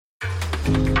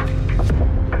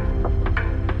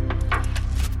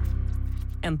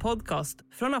En podcast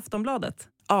från Aftonbladet.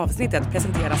 Avsnittet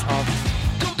presenteras av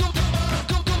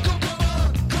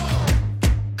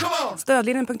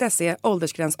stödlinjen.se,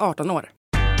 åldersgräns 18 år.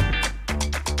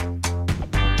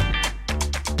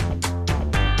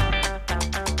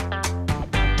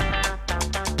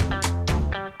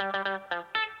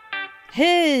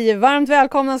 Hej, varmt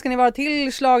välkomna ska ni vara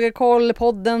till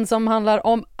Schlagerkoll-podden som handlar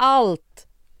om allt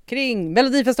kring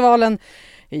Melodifestivalen.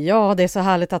 Ja, det är så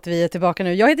härligt att vi är tillbaka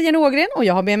nu. Jag heter Jenny Ågren och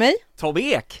jag har med mig Tobbe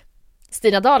Ek.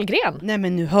 Stina Dahlgren. Nej,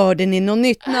 men nu hörde ni något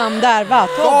nytt namn där, va?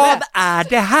 Tobbe. Vad är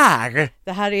det här?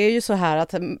 Det här är ju så här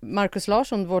att Marcus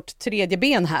Larsson, vårt tredje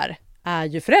ben här, är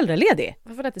ju föräldraledig.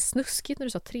 Varför lät det snuskigt när du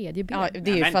sa tredje ben? Ja,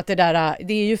 det är ju för att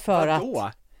det är ju för Vadå?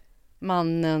 att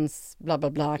mannens bla bla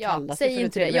bla kallas. Ja, säg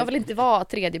inte det. Jag vill inte vara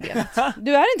tredje benet.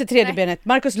 Du är inte tredje benet.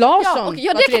 Marcus Larsson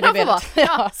ja, var det kan tredje man benet. få vara.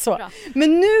 Ja, så. Bra.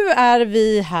 Men nu är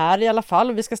vi här i alla fall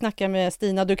och vi ska snacka med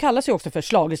Stina. Du kallas ju också för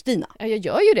Schlager-Stina. Ja, jag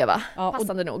gör ju det, va? Ja,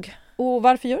 Passande nog. Och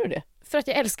varför gör du det? För att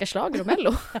jag älskar schlager och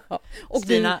mello. Och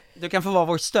Stina, du kan få vara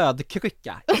vår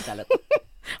stödkrycka istället.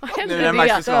 Vad Nu händer är det det?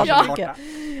 Marcus Larsson Ja. borta.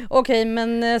 Okej,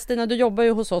 men Stina, du jobbar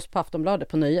ju hos oss på Aftonbladet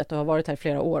på Nöjet och har varit här i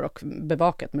flera år och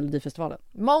bevakat Melodifestivalen.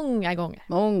 Många gånger.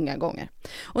 Många gånger.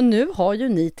 Och nu har ju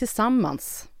ni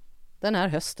tillsammans den här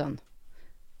hösten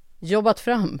jobbat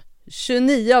fram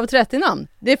 29 av 30 namn.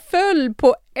 Det föll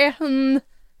på en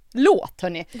låt,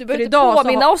 hörni. Du behöver inte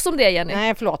påminna oss om det, Jenny.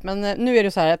 Nej, förlåt, men nu är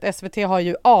det så här att SVT har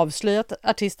ju avslöjat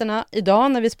artisterna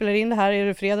idag när vi spelar in det här. Är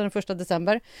det fredag den 1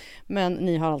 december. Men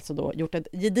ni har alltså då gjort ett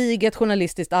gediget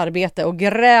journalistiskt arbete och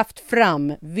grävt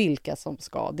fram vilka som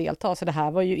ska delta. Så det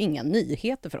här var ju inga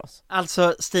nyheter för oss.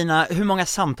 Alltså Stina, hur många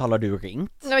samtal har du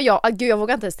ringt? Jag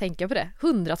vågar inte ens tänka på det.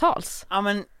 Hundratals. Ja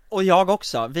men, och jag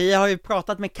också. Vi har ju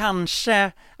pratat med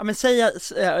kanske, säga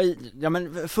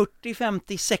 40,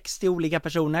 50, 60 olika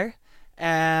personer.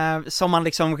 Som man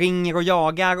liksom ringer och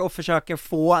jagar och försöker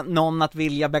få någon att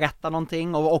vilja berätta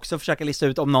någonting och också försöka lista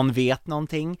ut om någon vet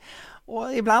någonting.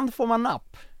 Och ibland får man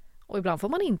napp. Och ibland får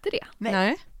man inte det.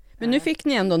 Nej. Men nu fick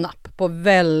ni ändå napp på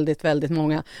väldigt, väldigt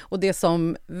många. Och det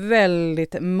som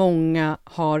väldigt många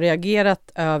har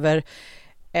reagerat över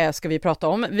ska vi prata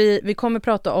om. Vi kommer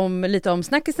prata om lite om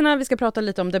snackisarna, vi ska prata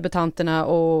lite om debutanterna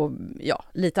och ja,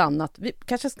 lite annat. Vi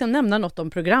kanske ska nämna något om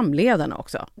programledarna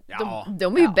också. Ja,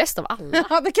 De är ju bäst av alla.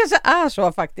 Ja, det kanske är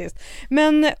så faktiskt.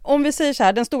 Men om vi säger så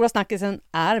här, den stora snackisen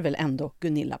är väl ändå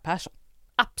Gunilla Persson.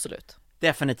 Absolut.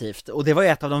 definitivt. Och det var ju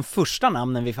ett av de första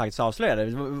namnen vi faktiskt avslöjade.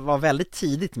 Det var väldigt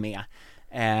tidigt med.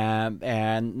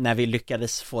 När vi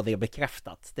lyckades få det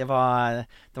bekräftat. Det var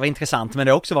intressant, men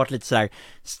det har också varit lite sådär,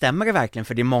 stämmer det verkligen?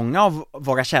 För det är många av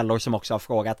våra källor som också har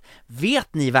frågat,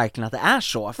 vet ni verkligen att det är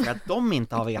så? För att de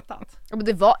inte har vetat.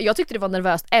 Men jag tyckte det var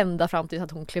nervöst ända fram till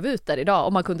att hon klev ut där idag,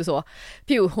 och man kunde så,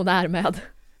 hon är med.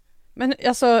 Men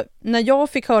alltså, när jag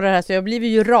fick höra det här så jag blev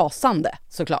ju rasande,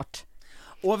 såklart.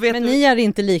 Men ni är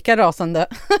inte lika rasande,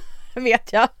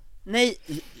 vet jag. Nej,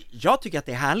 jag tycker att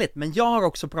det är härligt, men jag har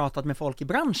också pratat med folk i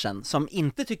branschen som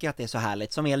inte tycker att det är så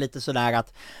härligt, som är lite sådär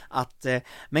att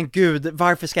men gud,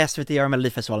 varför ska SVT göra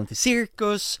Melodifestivalen till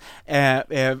cirkus?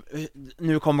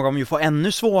 Nu kommer de ju få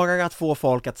ännu svårare att få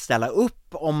folk att ställa upp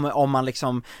om man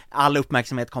liksom, all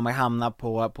uppmärksamhet kommer hamna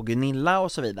på Gunilla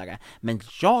och så vidare. Men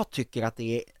jag tycker att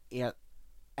det är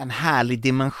en härlig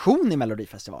dimension i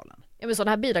Melodifestivalen. Ja, men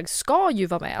sådana här bidrag ska ju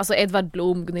vara med. Alltså Edvard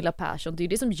Blom, Gunilla Persson, det är ju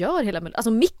det som gör hela,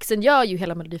 alltså mixen gör ju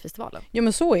hela Melodifestivalen. Jo,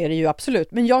 men så är det ju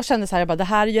absolut. Men jag känner så här, det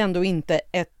här är ju ändå inte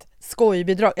ett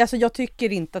skojbidrag. Alltså jag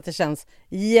tycker inte att det känns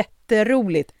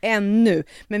jätteroligt ännu.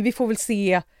 Men vi får väl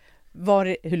se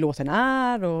hur låten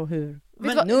är och hur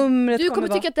numret du kommer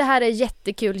tycka att det här är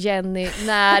jättekul, Jenny,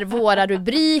 när våra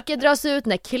rubriker dras ut,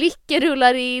 när klicken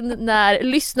rullar in, när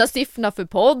lyssnarsiffrorna för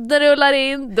podden rullar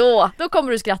in, då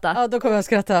kommer du skratta. Ja, då kommer jag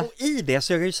skratta. Och i det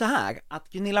så är det ju så här att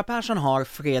Gunilla Persson har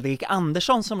Fredrik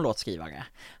Andersson som låtskrivare.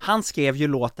 Han skrev ju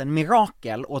låten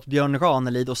Mirakel åt Björn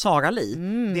Ranelid och Sara Li.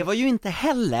 Det var ju inte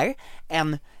heller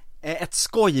ett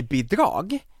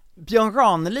skojbidrag. Björn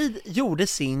Ranelid gjorde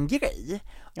sin grej.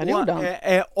 Ja, det gjorde han.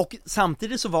 Och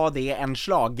samtidigt så var det en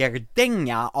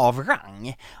schlagerdänga av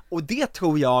rang. Och det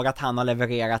tror jag att han har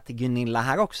levererat till Gunilla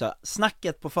här också.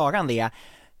 Snacket på förhand är,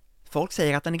 folk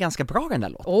säger att den är ganska bra, den där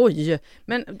låten. Oj,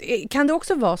 men kan det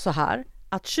också vara så här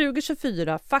att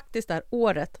 2024 faktiskt är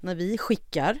året när vi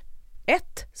skickar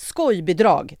ett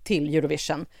skojbidrag till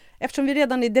Eurovision, eftersom vi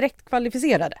redan är direkt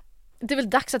kvalificerade? Det är väl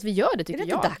dags att vi gör det, tycker jag.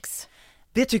 Är det inte dags?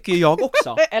 Det tycker jag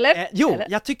också. Eller? Jo,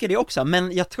 jag tycker det också,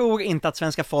 men jag tror inte att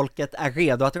svenska folket är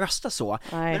redo att rösta så.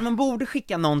 Nej. Men man borde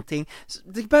skicka någonting,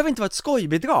 det behöver inte vara ett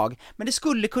skojbidrag, men det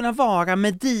skulle kunna vara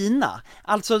Medina.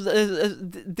 Alltså,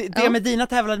 det Medina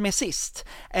tävlade med sist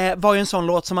var ju en sån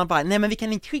låt som man bara, nej men vi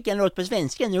kan inte skicka en låt på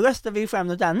svenska, nu röstar vi fram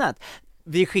något annat.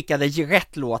 Vi skickade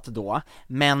rätt låt då,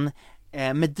 men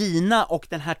Medina och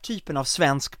den här typen av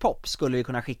svensk pop skulle vi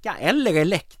kunna skicka, eller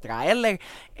Elektra,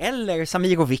 eller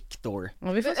Samir och Viktor.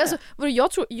 Alltså,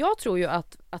 jag tror ju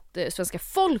att svenska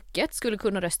folket skulle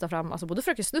kunna rösta fram alltså både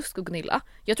Fröken Snusk och Gunilla.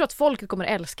 Jag tror att folket kommer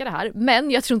älska det här,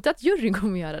 men jag tror inte att juryn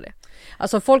kommer göra det.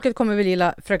 Alltså folket kommer väl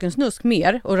gilla Fröken Snusk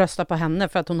mer och rösta på henne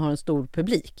för att hon har en stor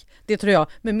publik. Det tror jag.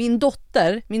 Men min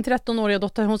 13-åriga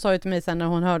dotter, hon sa ju till mig sen när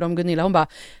hon hörde om Gunilla, hon bara,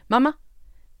 mamma,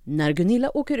 när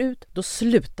Gunilla åker ut, då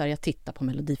slutar jag titta på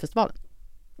Melodifestivalen.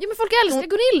 Ja, men folk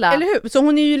älskar Gunilla. Eller hur? Så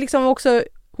hon är ju liksom också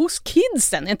hos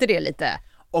kidsen, är inte det lite?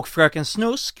 Och Fröken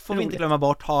Snusk, får vi inte glömma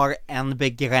bort, har en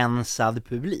begränsad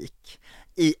publik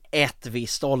i ett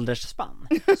visst åldersspann.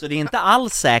 Så det är inte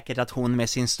alls säkert att hon med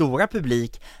sin stora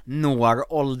publik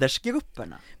når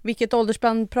åldersgrupperna. Vilket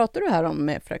åldersspann pratar du här om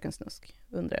med Fröken Snusk?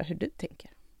 Undrar jag hur du tänker.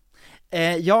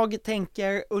 Jag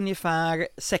tänker ungefär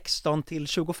 16 till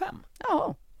 25.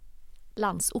 Ja.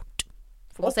 Landsort.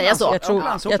 Får man säga så?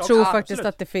 Jag tror faktiskt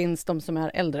att det finns de som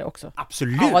är äldre också.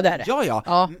 Absolut. Ja, det är det.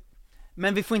 Ja.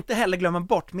 Men vi får inte heller glömma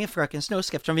bort med Fröken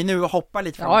Snusk, eftersom vi nu hoppar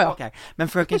lite fram och tillbaka här. Men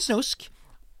Fröken Snusk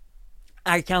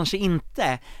är kanske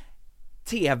inte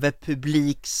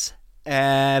tv-publiks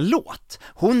låt.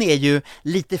 Hon är ju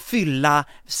lite fylla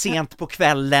sent på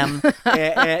kvällen.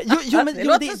 Det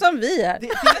låter som vi är.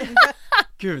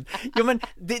 Gud. Jo, men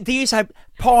det är ju så här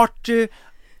party.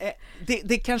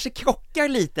 Det kanske krockar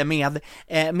lite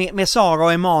med Sara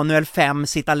och Emanuel 5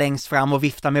 sitta längst fram och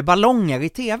vifta med ballonger i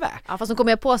tv. Ja, fast de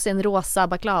kommer på sig en rosa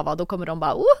baklava, då kommer de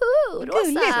bara woho,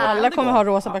 rosa. Alla kommer ha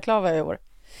rosa baklava i år.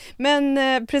 Men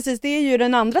precis, det är ju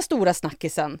den andra stora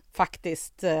snackisen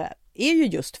faktiskt, är ju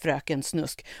just Fröken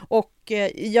Snusk. Och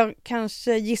jag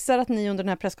kanske gissar att ni under den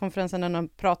här presskonferensen när ni har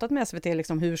pratat med SVT,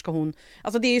 liksom, hur ska hon...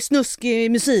 Alltså det är ju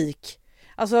snuskig musik.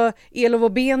 Alltså Elof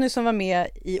och Benny som var med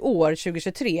i år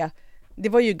 2023, det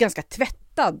var ju ganska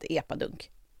tvättad epadunk.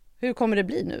 Hur kommer det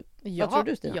bli nu? Vad tror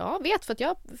du, Stina? Jag vet, för att jag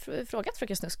har frågat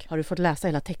Fröken Snusk. Har du fått läsa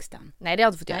hela texten? Nej, det har jag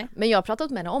inte fått göra. Men jag har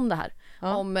pratat med henne om det här.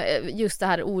 Ja. Om just det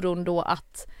här oron då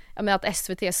att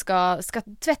SVT ska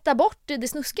tvätta bort det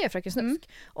snuskiga Fröken Snusk.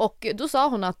 Och då sa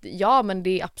hon att ja, men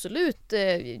det är absolut,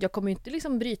 jag kommer ju inte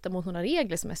liksom bryta mot några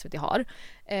regler som SVT har.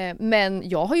 Men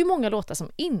jag har ju många låtar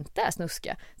som inte är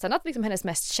snuskiga. Sen att liksom hennes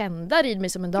mest kända Rid mig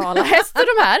som en dalahäst och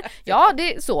de här, ja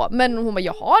det är så. Men hon bara,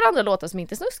 jag har andra låtar som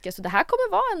inte är snuskiga, så det här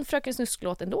kommer vara en Fröken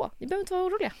Snusk-låt ändå. Ni behöver inte vara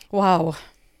oroliga. Wow.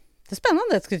 Det är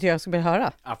spännande, tycker jag skulle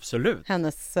höra. Absolut.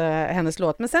 Hennes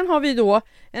låt. Men sen har vi då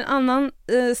en annan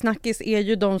snackis, är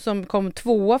ju de som kom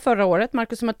 2 förra året.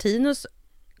 Marcus och Martinus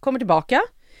kommer tillbaka.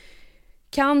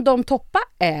 Kan de toppa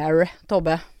Air,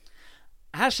 Tobbe?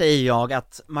 Här säger jag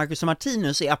att Marcus och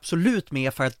Martinus är absolut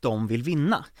med för att de vill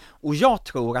vinna. Och jag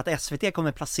tror att SVT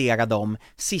kommer placera dem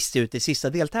sist ut i sista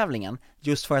deltävlingen,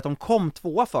 just för att de kom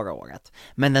 2 förra året.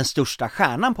 Men den största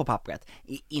stjärnan på pappret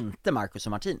är inte Marcus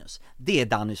och Martinus. Det är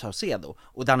Danny Saucedo.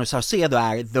 Och Danny Saucedo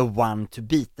är the one to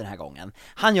beat den här gången.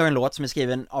 Han gör en låt som är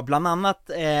skriven av bland annat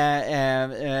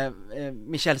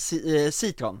Michel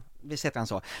Citron. Visst heter han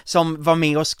så, som var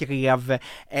med och skrev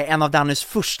en av Dannys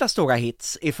första stora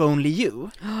hits, If Only You,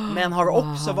 men har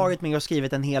också varit med och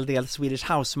skrivit en hel del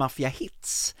Swedish House Mafia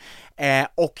hits.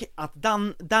 Och att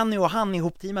Danny och han är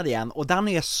ihopteamade igen, och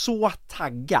Danny är så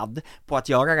taggad på att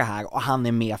göra det här, och han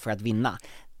är med för att vinna.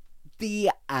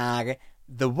 Det är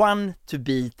the one to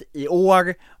beat i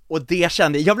år. Och det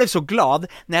jag blev så glad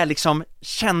när jag liksom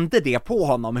kände det på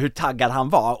honom, hur taggad han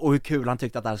var och hur kul han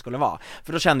tyckte att det här skulle vara.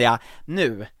 För då kände jag,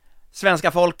 nu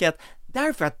svenska folket,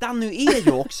 därför att Danny är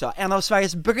ju också en av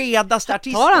Sveriges bredaste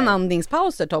artister. Tar han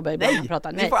andningspauser, Tobbe? Nej, vi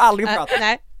får aldrig prata.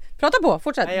 Nej, prata på,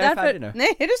 fortsätt. Nej, jag är färdig nu.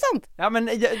 Nej, är det sant? Ja, men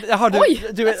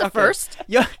du that's a first.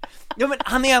 Ja, men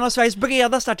han är en av Sveriges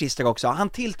bredaste artister också. Han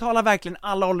tilltalar verkligen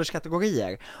alla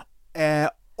ålderskategorier.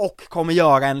 Och kommer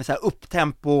göra en så här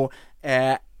upptempo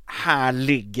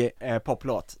härlig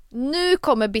poplåt. Nu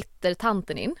kommer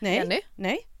bittertanten in. Nej.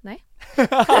 Nej.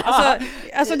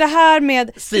 Alltså det här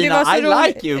med Stina, I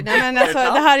like you. Nej, men alltså,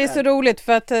 det här är så roligt,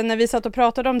 för att när vi satt och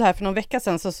pratade om det här för någon vecka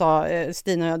sedan, så sa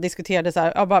Stina och jag diskuterade så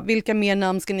här, bara, vilka mer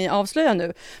namn ska ni avslöja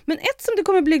nu? Men ett som du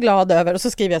kommer bli glad över, och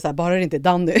så skriver jag så här, bara det inte är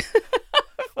Danny.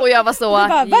 Och jag var så,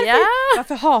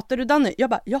 varför hatar du Danny?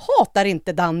 Jag hatar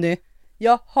inte Danny.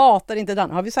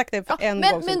 Har vi sagt det en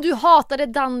gång? Men du hatade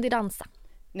Danny dansa.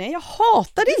 Nej, jag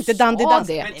hatade inte Dandy sa dans.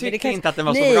 det. Men tyckte inte att den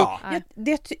var så Nej, bra.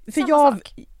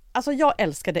 Jag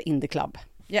älskade Indie Club.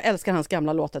 Jag älskar hans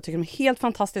gamla låtar. Jag tycker de är helt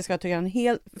fantastiska. Jag tycker han är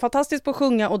helt fantastisk på att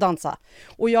sjunga och dansa.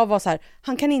 Och jag var så här,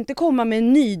 han kan inte komma med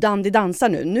en ny Dandy dansar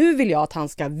nu. Nu vill jag att han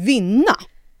ska vinna.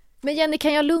 Men Jenny,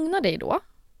 kan jag lugna dig då?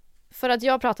 För att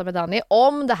jag pratar med Danny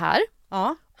om det här.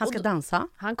 Ja, han ska dansa.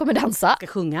 Han kommer dansa. Ska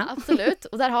sjunga. Absolut,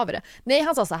 och där har vi det. Nej,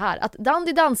 han sa så här, att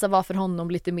Dandy dansa var för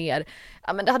honom lite mer,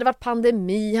 ja men det hade varit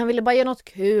pandemi, han ville bara göra något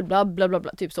kul, bla bla bla,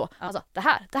 bla typ så. Alltså, det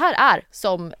här är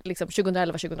som liksom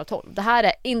 2011-2012. Det här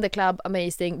är in the club,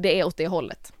 amazing, det är åt det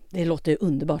hållet. Det låter ju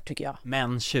underbart tycker jag.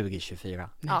 Men 2024.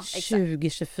 Ja, exakt.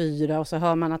 2024 och så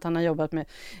hör man att han har jobbat med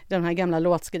den här gamla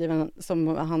låtskriven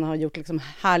som han har gjort liksom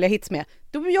härliga hits med.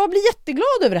 Jag blir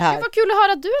jätteglad över det här. Det var kul att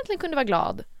höra att du äntligen kunde vara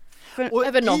glad. Och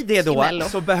över något i det då i Mello.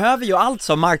 så behöver ju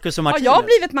alltså Marcus och Martinus. Har jag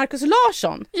blivit Marcus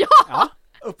Larsson? Ja,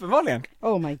 uppenbarligen.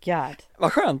 Oh my god.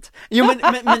 Vad skönt. Jo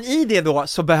men i det då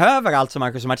så behöver alltså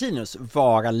Marcus och Martinus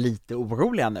vara lite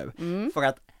oroliga nu. För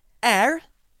att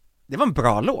det var en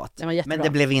bra låt, men det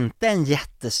blev inte en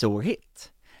jättestor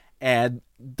hit.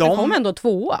 Den kom ändå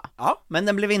 2. Ja, men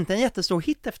den blev inte en jättestor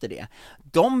hit efter det.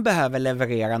 De behöver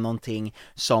leverera någonting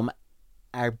som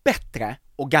är bättre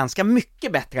och ganska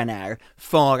mycket bättre än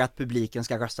för att publiken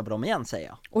ska rösta på dem igen, säger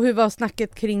jag. Och hur var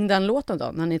snacket kring den låten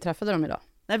då, när ni träffade dem idag?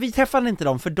 Nej, vi träffade inte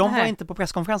dem, för de var inte på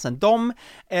presskonferensen. De,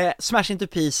 Smash Into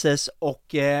Pieces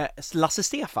och Lasse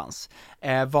Stefans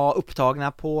var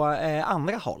upptagna på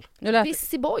andra håll.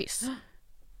 Busy Boys.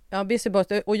 Ja, Busy Boys.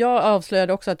 Och jag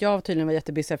avslöjade också att jag tydligen var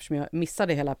jättebusy eftersom jag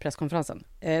missade hela presskonferensen.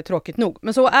 Tråkigt nog.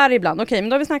 Men så är det ibland. Okej, men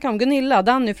då har vi snackat om Gunilla,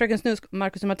 Danny, Fröken Snusk,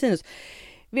 Marcus och Martinus.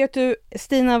 Vet du,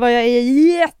 Stina, vad jag är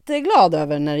jätteglad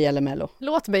över när det gäller Mello?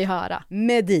 Låt mig höra.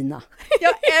 Medina.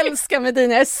 Jag älskar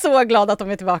Medina. Jag är så glad att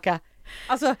de är tillbaka.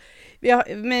 Alltså,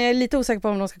 men jag är lite osäker på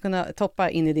om de ska kunna toppa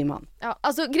In i dimman. Ja,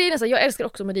 alltså grejen är så, jag älskar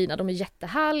också Medina. De är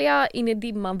jättehärliga. In i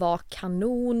dimman var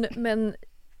kanon, men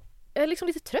jag är liksom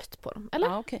lite trött på dem, eller?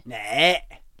 Ja, okej.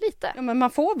 Nej! Lite. Ja, men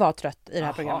man får vara trött i det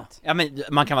här programmet. Ja, men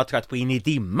man kan vara trött på In i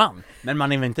dimman, men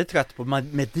man är väl inte trött på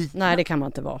Medina? Nej, det kan man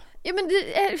inte vara. Ja, men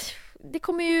det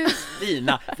kommer ju...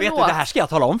 Dina, vet du, det här ska jag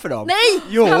tala om för dem. Nej!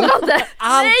 Jo! Inte.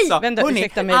 Alltså, Vänta, hörni,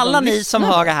 ursäkta mig, alla de ni som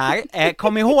hör det här,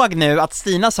 kom ihåg nu att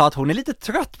Stina sa att hon är lite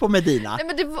trött på Medina. Nej,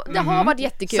 men det har varit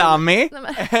jättekul. Sami, Nej,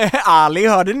 men... Ali,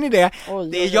 hörde ni det?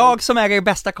 Oj, det är jag som är er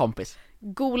bästa kompis.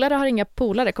 Golare har inga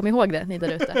polare, kom ihåg det, ni där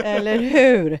ute. Eller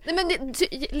hur? Nej, men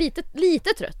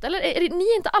lite trött, eller? Ni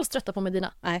är inte alls trötta på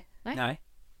Medina? Nej.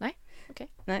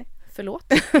 Okej. Nej. Förlåt.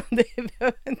 Det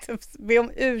behöver inte be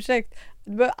om ursäkt.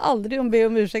 Du behöver aldrig be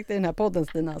om ursäkt i den här podden,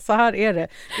 Stina. Så här är det.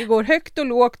 Det går högt och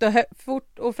lågt och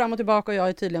fort och fram och tillbaka, och jag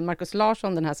är tydligen Marcus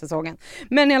Larsson den här säsongen.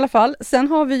 Men i alla fall, sen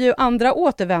har vi ju andra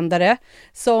återvändare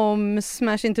som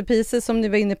Smash Into Pieces, som ni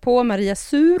var inne på, Maria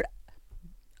Sur,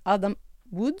 Adam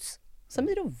Woods,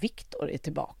 Samir och Viktor är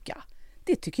tillbaka.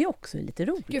 Det tycker jag också är lite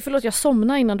roligt. Gud, förlåt, jag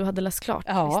somnade innan du hade läst klart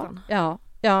listan.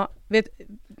 Ja.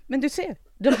 Men du ser,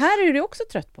 de här är du också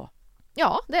trött på.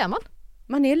 Ja, det är man.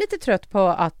 Man är lite trött på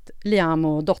att Liam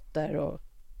och Dotter och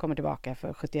kommer tillbaka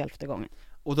för 71:e gången.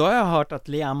 Och då har jag hört att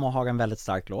Liam har en väldigt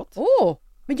stark låt.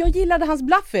 Men jag gillade hans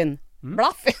Bluffin.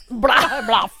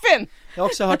 Bluffin! Jag har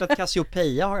också hört att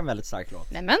Cassiopeia har en väldigt stark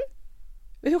låt. Nämen,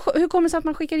 hur kommer det sig att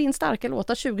man skickar in starka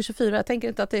låtar 2024? Jag tänker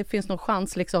inte att det finns någon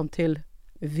chans liksom till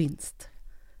vinst.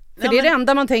 För det är det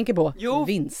enda man tänker på,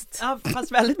 vinst. Ja,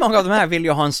 fast väldigt många av de här vill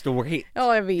ju ha en stor hit.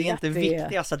 Ja, jag vet det är inte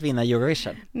viktigast att vinna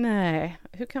Eurovision. Nej,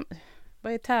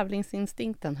 vad är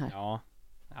tävlingsinstinkten här? Ja.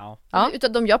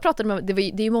 Utan de jag pratade med, det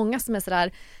är ju många som är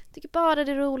sådär, tycker bara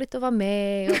det är roligt att vara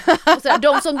med och sådär,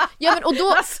 de som, ja men och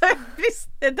då alltså, visst,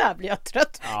 det där blir jag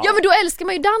trött. Ja, men då älskar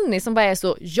man ju Danny som bara är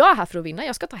så, jag är här för att vinna,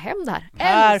 jag ska ta hem det här.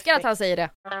 Älskar att han säger det.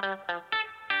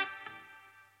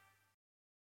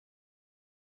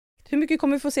 Hur mycket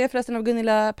kommer vi få se förresten av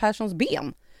Gunilla Perssons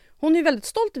ben? Hon är ju väldigt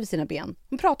stolt över sina ben.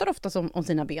 Hon pratar ofta om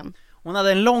sina ben. Hon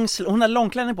hade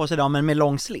långklänning på sig idag, men med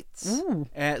lång slits.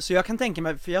 Så jag kan tänka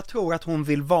mig, för jag tror att hon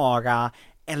vill vara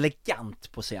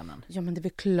elegant på scenen. Ja, men det är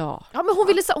väl klart. Ja, men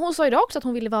hon sa idag också att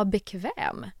hon ville vara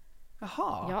bekväm.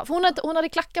 Jaha. Ja, för hon hade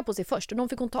klackar på sig först och de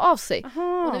fick hon ta av sig.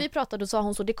 Aha. Och när vi pratade sa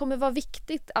hon så, det kommer vara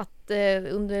viktigt att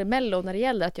under Mello när det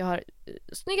gäller att jag har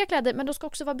snygga kläder, men de ska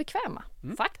också vara bekväma.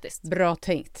 Faktiskt. Bra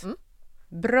tänkt.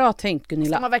 Bra tänkt,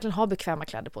 Gunilla. Ska man verkligen ha bekväma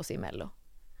kläder på sig i Mello?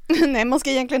 Nej, man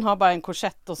ska egentligen ha bara en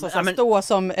korsett och så stå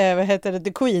som, vad heter det,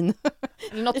 The Queen.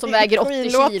 Eller något som väger 80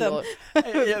 kilo.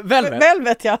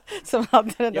 Velvet, ja. Som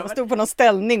hade den, stod på någon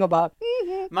ställning och bara...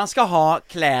 Man ska ha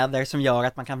kläder som gör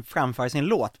att man kan framföra sin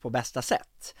låt på bästa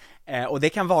sätt. Och det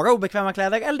kan vara obekväma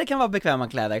kläder eller det kan vara bekväma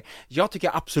kläder. Jag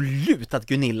tycker absolut att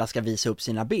Gunilla ska visa upp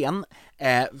sina ben.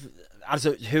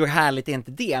 Alltså hur härligt är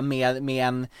inte det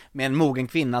med en mogen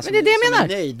kvinna som är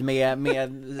nöjd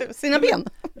med sina ben?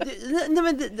 Nej,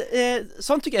 men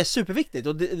sånt tycker jag är superviktigt.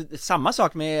 Och samma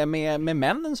sak med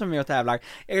männen som är och tävlar.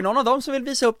 Är det någon av dem som vill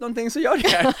visa upp någonting så gör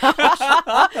det.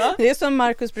 Det är som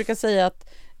Marcus brukar säga,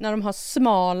 att när de har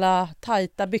smala,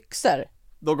 tajta byxor,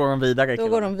 då går de vidare. Då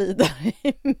går de vidare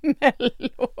i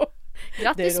Mello.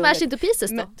 Grattis Smash Into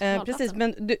Pieces då. Precis,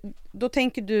 men då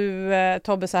tänker du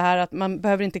Tobbe så här att man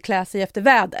behöver inte klä sig efter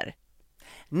väder.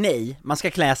 Nej, man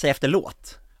ska klä sig efter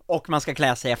låt. Och man ska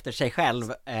klä sig efter sig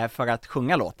själv för att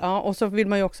sjunga låt. Ja, och så vill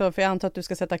man ju också, för jag antar att du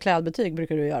ska sätta klädbetyg,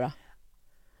 brukar du göra.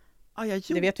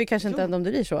 Det vet vi kanske inte än om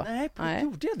det blir så. Nej,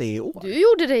 gjorde jag det i år? Du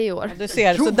gjorde det i år. Ja, du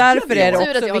ser, så därför är det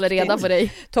också att jag håller reda på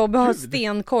dig. Tobbe har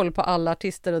stenkoll på alla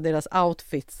artister och deras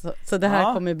outfits. Så det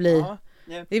här kommer bli... Ja.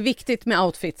 Det är viktigt med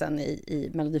outfitsen i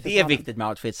Melodifestivalen. Det är viktigt med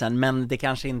outfitsen, men det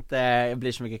kanske inte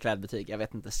blir så mycket klädbetyg. Jag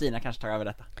vet inte, Stina kanske tar över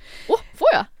detta. Får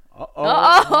jag?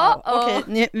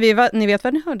 Okej, ni vet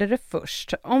vad ni hörde det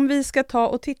först. Om vi ska ta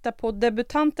och titta på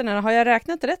debutanterna, har jag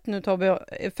räknat rätt nu Tobbe?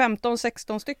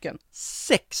 15-16 stycken?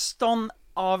 16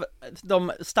 av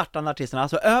de startande artisterna,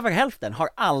 alltså över hälften, har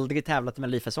aldrig tävlat i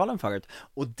Melodifestivalen förut.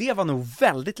 Och det var nog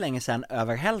väldigt länge sedan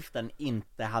över hälften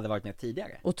inte hade varit med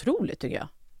tidigare. Otroligt tycker jag.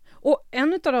 Och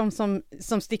en av dem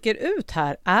som sticker ut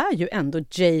här är ju ändå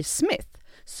Jay Smith,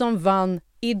 som vann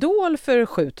Idol för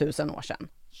 7000 år sedan.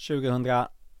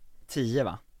 2010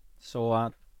 va?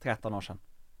 Så 13 år sedan.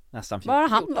 Nästan 14. Var har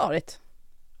han varit?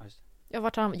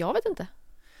 Jag vet inte.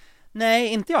 Nej,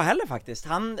 inte jag heller faktiskt.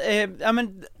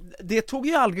 Men det tog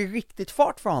ju aldrig riktigt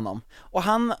fart för honom. Och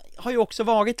han har ju också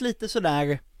varit lite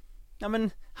sådär,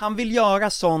 han vill göra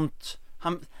sånt,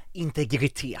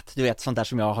 integritet, du vet, sånt där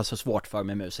som jag har så svårt för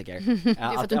med musiker. Det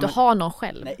är för att du inte har någon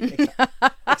själv. Nej,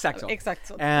 exakt så. Exakt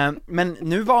så. Men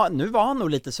nu var han nog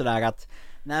lite sådär att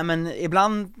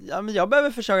ibland, jag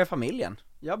behöver försörja familjen.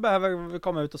 Jag behöver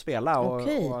komma ut och spela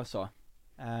och så.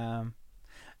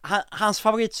 Hans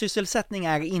favoritsysselsättning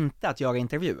är inte att göra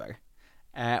intervjuer.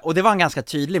 Och det var han ganska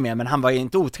tydlig med, men han var ju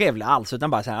inte otrevlig alls,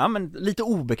 utan bara så här, lite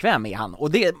obekväm är han.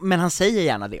 Men han säger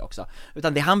gärna det också.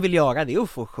 Utan det han vill göra, det är att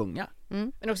få sjunga.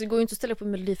 Men också, det går ju inte att ställa upp på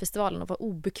Melodifestivalen och vara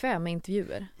obekväm med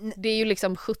intervjuer. Det är ju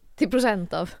liksom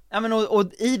 70% av...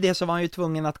 Och i det så var han ju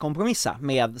tvungen att kompromissa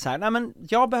med så här,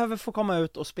 jag behöver få komma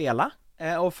ut och spela.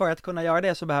 Och för att kunna göra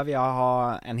det så behöver jag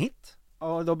ha en hit.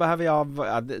 Och då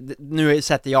behöver nu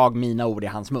sätter jag mina ord i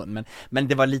hans mun, men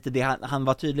det var lite det han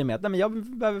var tydlig med, att jag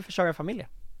behöver försörja familjen.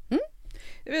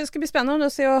 Det ska bli spännande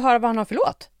att se och höra vad han har för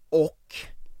låt. Och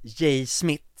Jay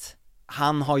Smith,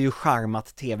 han har ju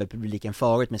charmat tv-publiken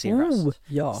förut med sin röst.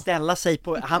 Ja. Ställa sig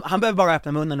på, han behöver bara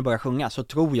öppna munnen och börja sjunga, så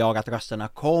tror jag att rösterna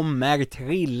kommer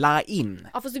trilla in.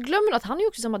 Ja, fast du glömmer att han är ju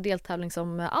också samma deltävling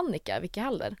som Annika, Vicki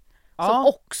Halder. Som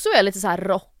också är lite så här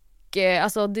rock.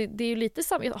 Alltså det är ju lite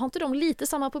samma, har inte de lite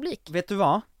samma publik? Vet du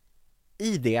vad?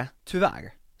 I det,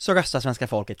 tyvärr, så röstar svenska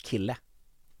folket kille.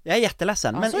 Jag är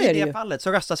jätteledsen, men i det fallet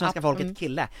så röstar svenska folket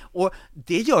kille. Och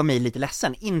det gör mig lite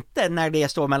ledsen. Inte när det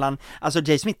står mellan, alltså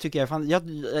Jay Smith tycker jag,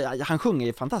 han sjunger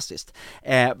ju fantastiskt.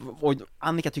 Och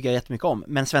Annika tycker jag jättemycket om.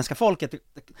 Men svenska folket,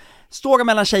 står det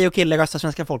mellan tjej och kille, röstar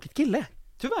svenska folket kille.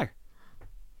 Tyvärr.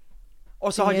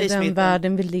 Och så har Jay Smith, den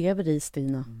världen vi lever i,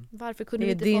 Stina. Varför kunde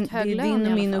vi inte fått hög lön i alla fall? Det är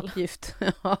din och min uppgift.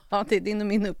 Ja, det är din och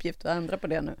min uppgift att ändra på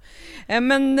det nu.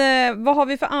 Men vad har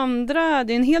vi för andra?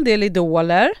 Det är en hel del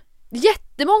idoler.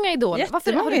 Jättemånga idoler.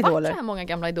 Varför har det varit så här många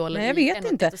gamla idoler? Nej, jag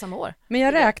vet inte. Samma år? Men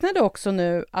jag räknade också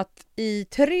nu att i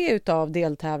 3 utav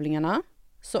deltävlingarna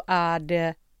så är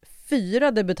det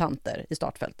 4 debutanter i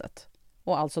startfältet.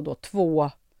 Och alltså då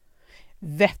 2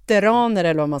 veteraner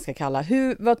eller vad man ska kalla.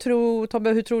 Tobbe,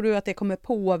 hur tror du att det kommer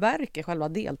påverka själva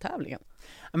deltävlingen?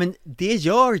 Men det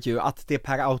gör ju att det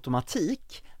per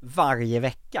automatik varje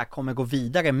vecka kommer gå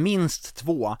vidare minst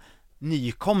 2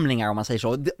 nykomlingar, om man säger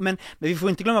så. Men vi får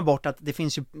inte glömma bort att det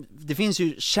finns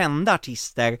ju kända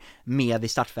artister med i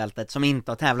startfältet som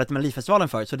inte har tävlat i Melodifestivalen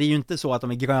förut, så det är ju inte så att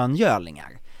de är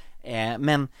gröngölingar.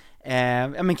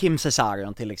 Men Kim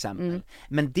Cesarion till exempel.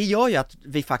 Men det gör ju att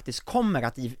vi faktiskt kommer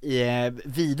att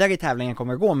vidare i tävlingen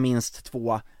kommer att gå minst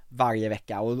 2 varje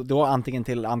vecka, och då antingen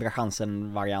till andra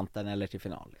chansen-varianten eller till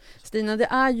final. Stina, det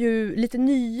är ju lite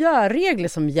nya regler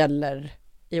som gäller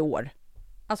i år.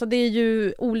 Alltså det är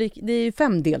ju det är ju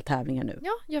 5 deltävlingar nu.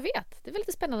 Ja, jag vet. Det är väl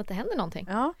lite spännande att det händer någonting.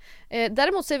 Ja.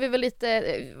 Däremot så är vi väl lite...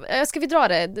 ska vi dra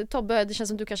det? Tobbe, det känns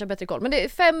som du kanske har bättre koll. Men det är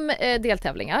 5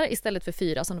 deltävlingar istället för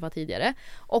 4 som det var tidigare.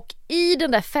 Och i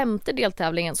den där 5:e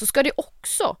deltävlingen så ska det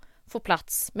också få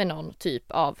plats med någon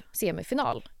typ av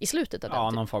semifinal i slutet av den.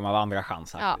 Ja, någon form av andra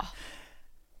chans här. Ja.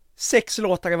 6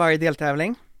 låtar i varje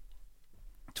deltävling.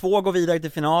 2 går vidare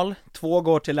till final, 2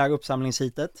 går till det här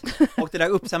uppsamlingshitet. Och det där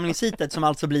uppsamlingshitet som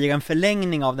alltså blir en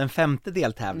förlängning av den 5:e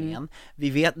deltävlingen. Vi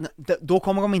vet, då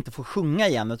kommer de inte få sjunga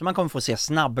igen, utan man kommer få se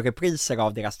snabbrepriser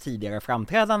av deras tidigare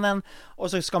framträdanden.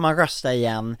 Och så ska man rösta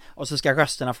igen, och så ska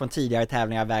rösterna från tidigare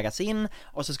tävlingar vägas in.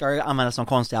 Och så ska det användas som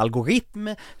konstig algoritm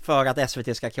för att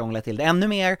SVT ska krångla till det ännu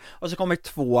mer. Och så kommer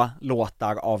 2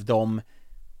 låtar av dem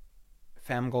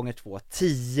 5 gånger 2,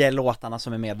 10 låtarna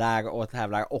som är med där och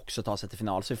tävlar också tar sig till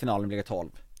final, så i finalen blir det 12.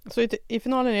 Så i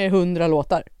finalen är det 100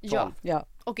 låtar? 12. Ja.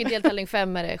 Och i deltävling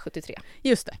 5 är det 73.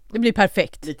 Just det blir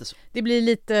perfekt. Lite så. Det blir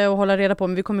lite att hålla reda på,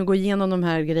 men vi kommer gå igenom de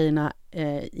här grejerna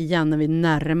igen när vi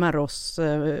närmar oss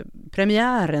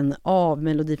premiären av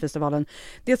Melodifestivalen.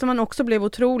 Det som man också blev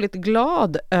otroligt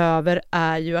glad över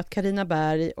är ju att Carina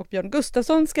Berg och Björn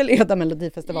Gustafsson ska leda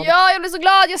Melodifestivalen. Ja, jag blev så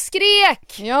glad, jag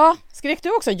skrek! Ja, skrek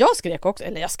du också? Jag skrek också,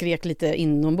 eller jag skrek lite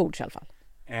inombords i alla fall.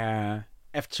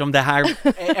 Eftersom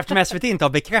SVT inte har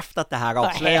bekräftat det här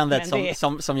avslöjandet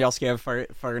som jag skrev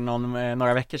för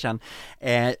några veckor sedan.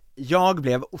 Jag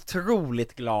blev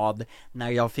otroligt glad när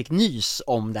jag fick nys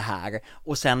om det här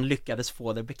och sen lyckades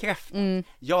få det bekräftat.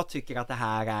 Jag tycker att det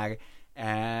här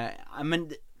är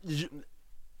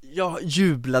jag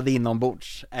jublade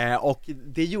inombords och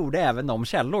det gjorde även de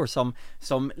källor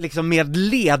som liksom med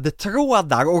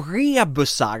ledtrådar och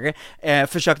rebusar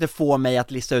försökte få mig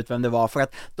att lista ut vem det var, för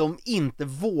att de inte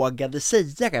vågade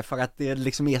säga det för att det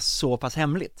liksom är så pass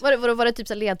hemligt. Var det typ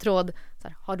så ledtråd så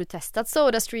här, har du testat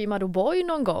SodaStream Adoboy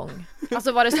någon gång?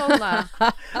 Alltså var det sådana?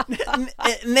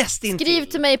 Nästintill. Skriv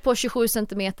till mig på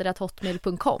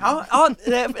 27cm@hotmail.com. Ja,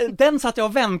 den satt jag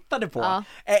och väntade på. Ja.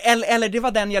 Eller det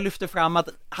var den jag lyfte fram, att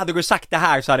hade du sagt det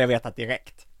här så hade jag vetat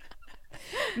direkt.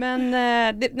 Men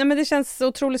det känns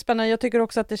otroligt spännande. Jag tycker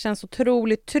också att det känns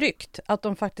otroligt tryggt att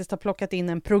de faktiskt har plockat in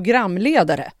en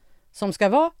programledare som ska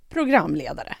vara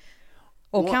programledare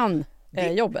och kan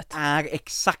jobbet. Det är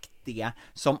exakt det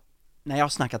som, när jag har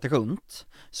snackat runt,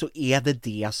 så är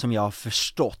det som jag har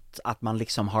förstått att man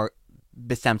liksom har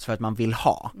bestämt för att man vill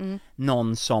ha.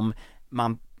 Någon som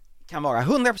man kan vara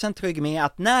 100% trygg med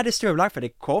att när det strular, för det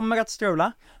kommer att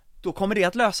strula, då kommer det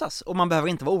att lösas och man behöver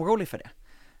inte vara orolig för det.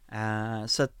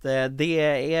 Så att det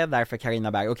är därför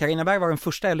Carina Berg. Och Carina Berg var den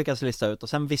första jag lyckades lista ut, och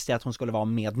sen visste jag att hon skulle vara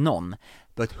med någon.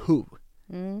 But who?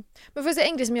 Men får jag säga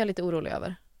en grej som jag är lite orolig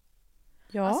över?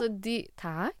 Ja, alltså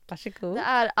tack. varsågod. Det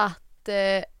är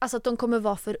att de kommer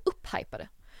vara för upphypade.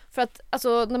 För att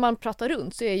alltså, när man pratar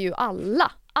runt så är ju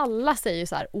alla säger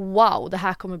så här: wow, det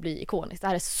här kommer bli ikoniskt, det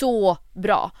här är så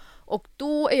bra. Och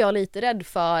då är jag lite rädd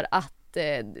för att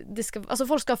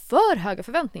folk ska ha för höga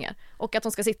förväntningar och att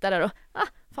de ska sitta där och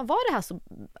fan var det här så,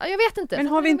 jag vet inte. Men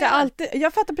har vi inte alltid,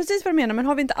 jag fattar precis vad du menar, men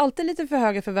har vi inte alltid lite för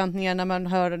höga förväntningar när man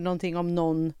hör någonting om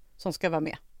någon som ska vara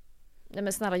med? Nej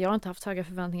men snälla, jag har inte haft höga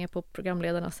förväntningar på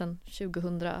programledarna sedan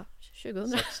 2000.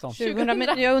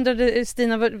 Men jag undrade,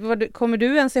 Stina, kommer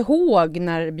du ens ihåg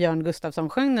när Björn Gustafsson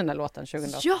sjöng den där låten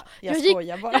 2008? Ja, jag gick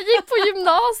på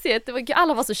gymnasiet,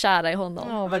 alla var så kära i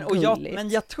honom. Men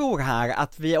jag tror här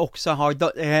att vi också har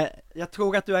jag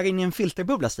tror att du är inne i en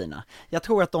filterbubbla, Stina. Jag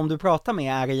tror att de du pratar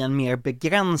med är i en mer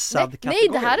begränsad kategori.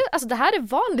 Nej, det här är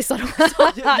vanlisar också.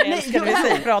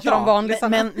 Pratar om vanlisar.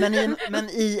 Men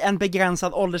i en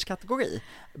begränsad ålderskategori.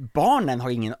 Barnen har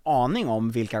ingen aning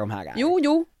om vilka de här är.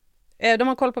 Jo. De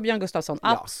har koll på Björn Gustafsson,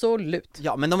 absolut.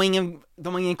 Ja, men de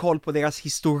har ingen koll på deras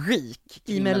historik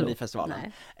i Melodifestivalen.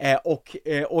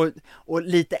 Och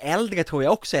lite äldre tror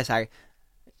jag också är så här.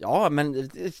 Ja, men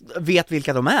vet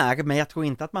vilka de är, men jag tror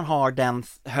inte att man har den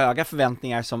höga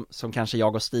förväntningar som kanske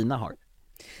jag och Stina har.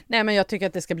 Nej, men jag tycker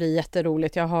att det ska bli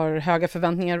jätteroligt. Jag har höga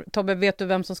förväntningar. Tobbe, vet du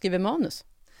vem som skriver manus?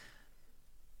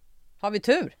 Har vi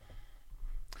tur?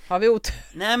 Har vi otur?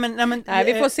 Nej,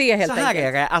 vi får se helt enkelt. Så här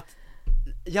är det, att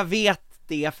jag vet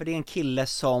det, för det är en kille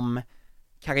som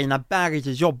Carina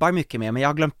Berg jobbar mycket med, men jag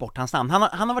har glömt bort hans namn.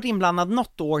 Han har varit inblandad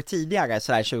något år tidigare,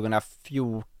 så här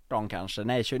 2014 kanske.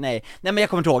 Nej, men jag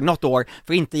kommer inte ihåg, något år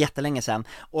för inte jättelänge sedan.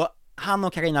 Och han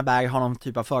och Carina Berg har någon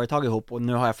typ av företag ihop och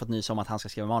nu har jag fått nys om att han ska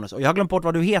skriva manus. Och jag har glömt bort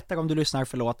vad du heter om du lyssnar,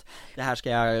 förlåt. Det här ska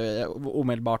jag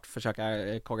omedelbart försöka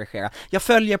korrigera. Jag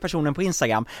följer personen på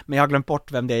Instagram, men jag har glömt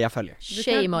bort vem det är jag följer.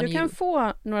 Du kan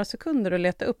få några sekunder att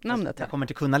leta upp namnet. Jag kommer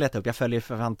inte kunna leta upp, jag följer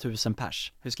för fan 1000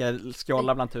 pers. Hur ska jag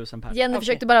scrolla bland 1000 pers? Jenny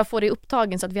försökte bara få det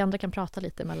upptagen så att vi andra kan prata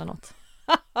lite emellanåt.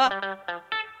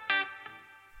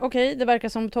 Okej, det verkar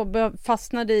som Tobbe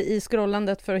fastnade i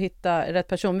scrollandet för att hitta rätt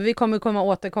person. Men vi kommer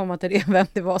återkomma till det, vem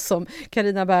det var som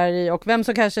Carina Berg och vem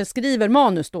som kanske skriver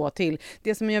manus då till.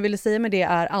 Det som jag ville säga med det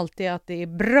är alltid att det är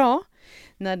bra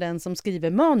när den som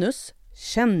skriver manus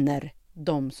känner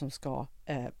de som ska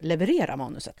leverera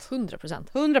manuset.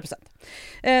 100%.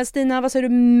 100%. Stina, vad ser du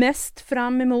mest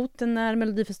fram emot när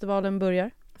Melodifestivalen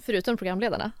börjar? Förutom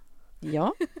programledarna.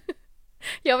 Ja.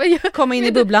 Komma in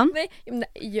i bubblan.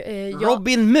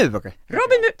 Robin Mur,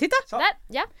 titta! Där,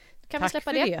 ja. Kan vi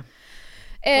släppa det?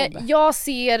 Jag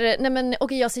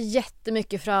ser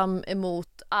jättemycket fram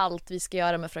emot allt vi ska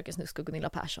göra med Fröken Snusk och Gunilla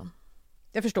Persson.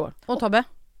 Jag förstår. Och Tobbe?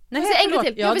 Nej,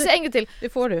 jag vill säga en gång till. Det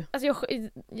får du. Alltså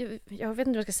jag vet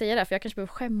inte vad jag ska säga där, för jag kanske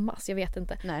behöver skämmas, jag vet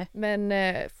inte. Nej. Men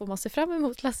får man se fram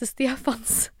emot Lasse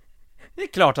Stefans? Det är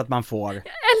klart att man får. Jag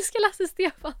älskar Lasse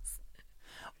Stefans.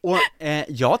 Och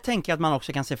jag tänker att man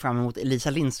också kan se fram emot Elisa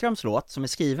Lindströms låt som är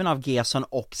skriven av Gesson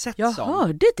och Setson. Jag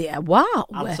hörde det, wow!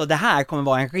 Alltså det här kommer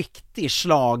vara en riktig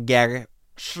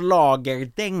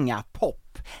schlagerdänga pop.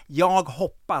 Jag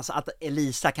hoppas att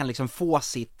Elisa kan liksom få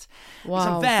sitt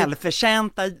liksom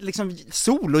välförtjänta liksom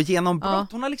sologenombrott. Ja.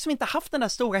 Hon har liksom inte haft den där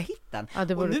stora hitten.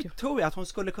 Ja, och nu tror jag att hon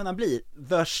skulle kunna bli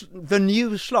the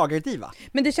new schlagerdiva.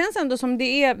 Men det känns ändå som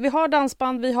det är, vi har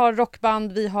dansband, vi har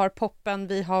rockband, vi har poppen,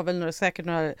 vi har väl säkert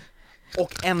några...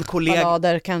 Och en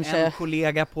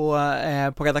kollega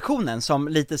på redaktionen som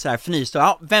lite så här fnyst.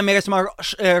 Ja, vem är det som har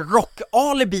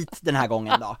rock-alibit den här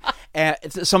gången då?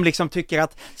 Som liksom tycker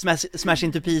att Smash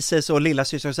Into Pieces och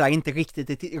Lillasyster och så här inte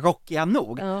riktigt är rockiga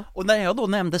nog. Ja. Och när jag då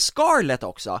nämnde Scarlett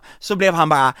också så blev han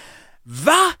bara,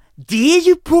 va? Det är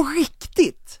ju på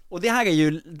riktigt! Och det här är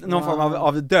ju någon form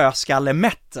av dödskalle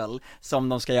metal som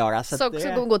de ska göra. Så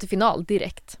de går till final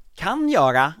direkt. Kan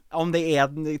göra, om det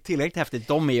är tillräckligt häftigt.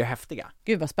 De är ju häftiga.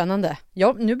 Gud vad spännande.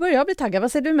 Ja, nu börjar jag bli taggad.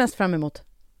 Vad ser du mest fram emot?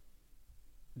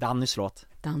 Dannys låt.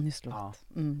 Ja.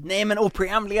 Nej men och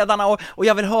programledarna och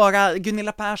jag vill höra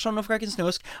Gunilla Persson och Fröken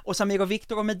Snusk och Samir och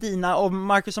Viktor och Medina och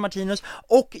Marcus och Martinus,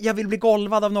 och jag vill bli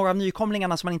golvad av några av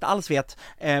nykomlingarna som man inte alls vet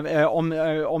om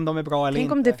de är bra eller inte.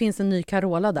 Tänk om det finns en ny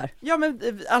Carola där. Ja men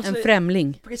alltså, en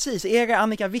främling. Precis, är det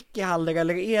Annika Wickehalder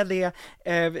eller är det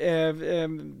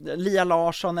Lia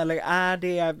Larsson eller är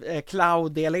det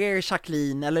Claudia eller är det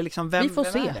Jacqueline eller liksom vem, vi får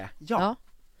vem se. Är det? Ja.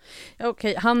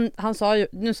 Okej, han sa ju,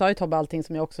 nu sa ju Tobbe allting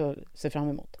som jag också ser fram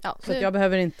emot. Ja, så att jag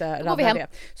behöver inte rabbla det.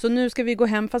 Så nu ska vi gå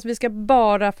hem, fast vi ska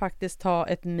bara faktiskt ta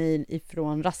ett mejl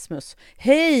ifrån Rasmus.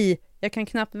 Hej! Jag kan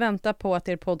knappt vänta på att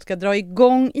er podd ska dra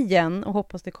igång igen och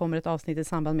hoppas det kommer ett avsnitt i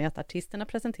samband med att artisterna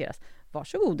presenteras.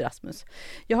 Varsågod Rasmus.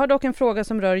 Jag har dock en fråga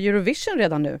som rör Eurovision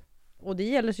redan nu. Och det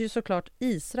gäller ju såklart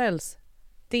Israels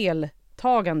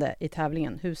deltagande i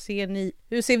tävlingen. Hur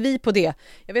ser vi på det?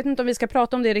 Jag vet inte om vi ska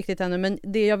prata om det riktigt ännu, men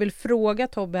det jag vill fråga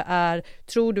Tobbe är,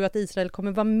 tror du att Israel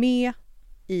kommer vara med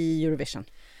i Eurovision?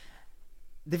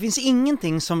 Det finns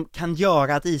ingenting som kan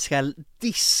göra att Israel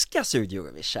diskas ur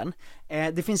Eurovision.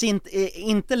 Det finns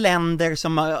inte länder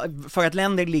som, för att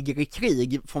länder ligger i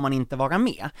krig får man inte vara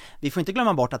med. Vi får inte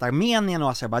glömma bort att Armenien och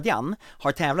Azerbaijan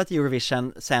har tävlat i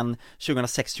Eurovision sedan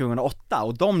 2006-2008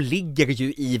 och de ligger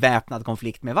ju i väpnad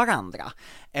konflikt med varandra.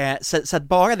 Så att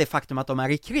bara det faktum att de är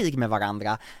i krig med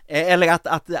varandra, eller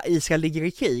att Israel ligger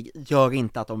i krig, gör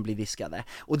inte att de blir diskade.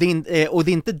 Och det är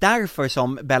inte därför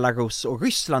som Belarus och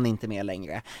Ryssland inte är med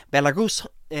längre. Belarus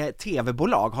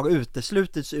tv-bolag har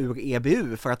uteslutits ur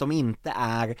EBU för att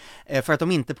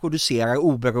de inte producerar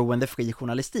oberoende fri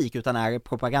journalistik utan är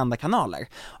propagandakanaler.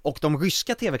 Och de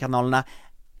ryska tv-kanalerna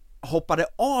hoppade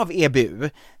av EBU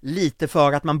lite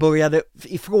för att man började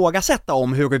ifrågasätta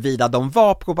om huruvida de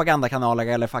var propagandakanaler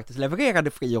eller faktiskt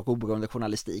levererade fri och oberoende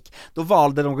journalistik. Då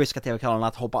valde de ryska tv-kanalerna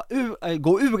att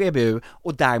gå ur EBU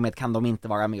och därmed kan de inte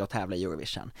vara med och tävla i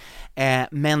Eurovision.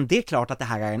 Men det är klart att det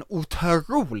här är en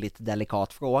otroligt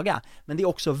delikat fråga, men det är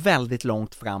också väldigt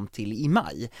långt fram till i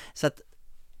maj. Så att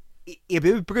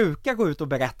EBU brukar gå ut och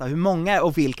berätta hur många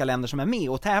och vilka länder som är med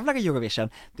och tävlar i Eurovision.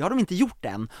 Det har de inte gjort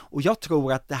än, och jag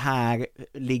tror att det här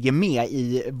ligger med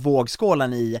i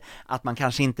vågskålen i att man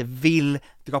kanske inte vill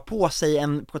dra på sig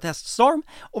en proteststorm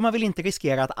och man vill inte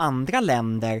riskera att andra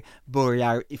länder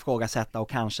börjar ifrågasätta och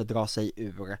kanske dra sig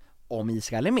ur om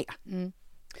Israel är med.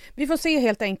 Vi får se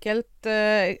helt enkelt.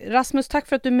 Rasmus, tack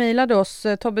för att du mejlade oss.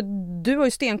 Tobbe, du har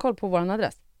ju stenkoll på vår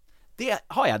adress. Det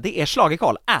har jag, det är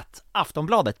schlagerkoll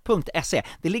 @aftonbladet.se.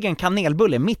 Det ligger en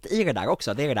kanelbulle mitt i det där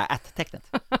också, det är det där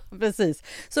 @tecknet. Precis.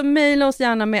 Så mejla oss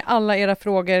gärna med alla era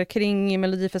frågor kring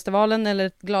Melodifestivalen eller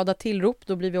ett glada tillrop,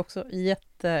 då blir vi också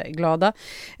jätteglada.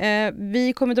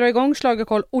 Vi kommer dra igång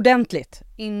schlagerkoll ordentligt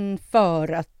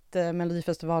inför att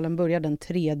Melodifestivalen börjar den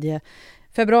 3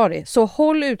 februari. Så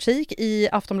håll utkik i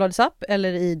Aftonbladets app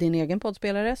eller i din egen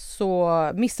poddspelare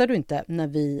så missar du inte när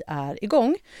vi är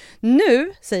igång.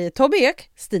 Nu säger Tobbe Ek,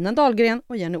 Stina Dahlgren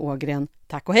och Jenny Ågren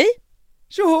tack och hej!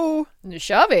 Tjoho! Nu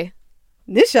kör vi!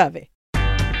 Nu kör vi!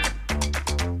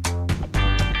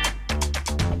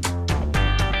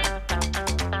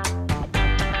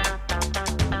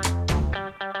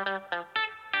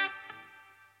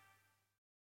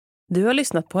 Du har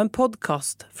lyssnat på en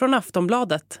podcast från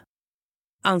Aftonbladet.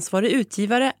 Ansvarig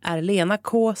utgivare är Lena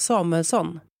K.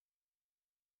 Samuelsson.